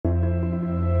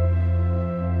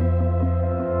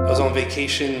on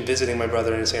vacation visiting my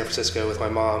brother in San Francisco with my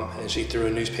mom, and she threw a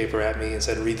newspaper at me and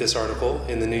said, read this article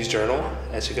in the news journal.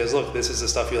 And she goes, look, this is the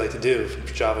stuff you like to do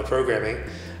for Java programming.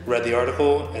 Read the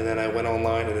article, and then I went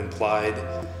online and applied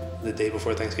the day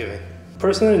before Thanksgiving. The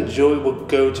person I enjoy will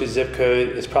go to Zip Code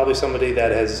is probably somebody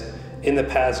that has in the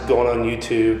past gone on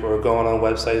YouTube or gone on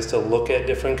websites to look at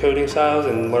different coding styles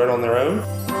and learn on their own.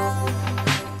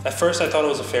 At first I thought it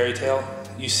was a fairy tale.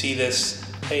 You see this,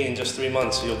 hey, in just 3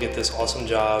 months you'll get this awesome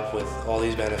job with all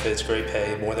these benefits, great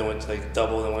pay, more than what, like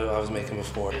double than what I was making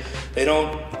before. They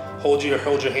don't hold your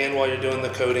hand while you're doing the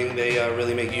coding. They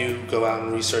really make you go out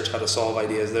and research how to solve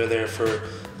ideas. They're there for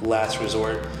last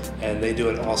resort, and they do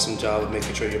an awesome job of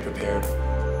making sure you're prepared.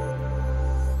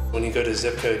 When you go to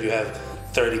Zip Code, you have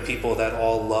 30 people that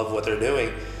all love what they're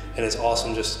doing, and it's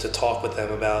awesome just to talk with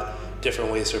them about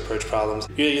different ways to approach problems.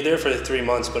 You're there for 3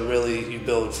 months, but really you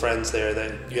build friends there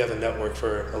that you have a network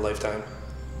for a lifetime.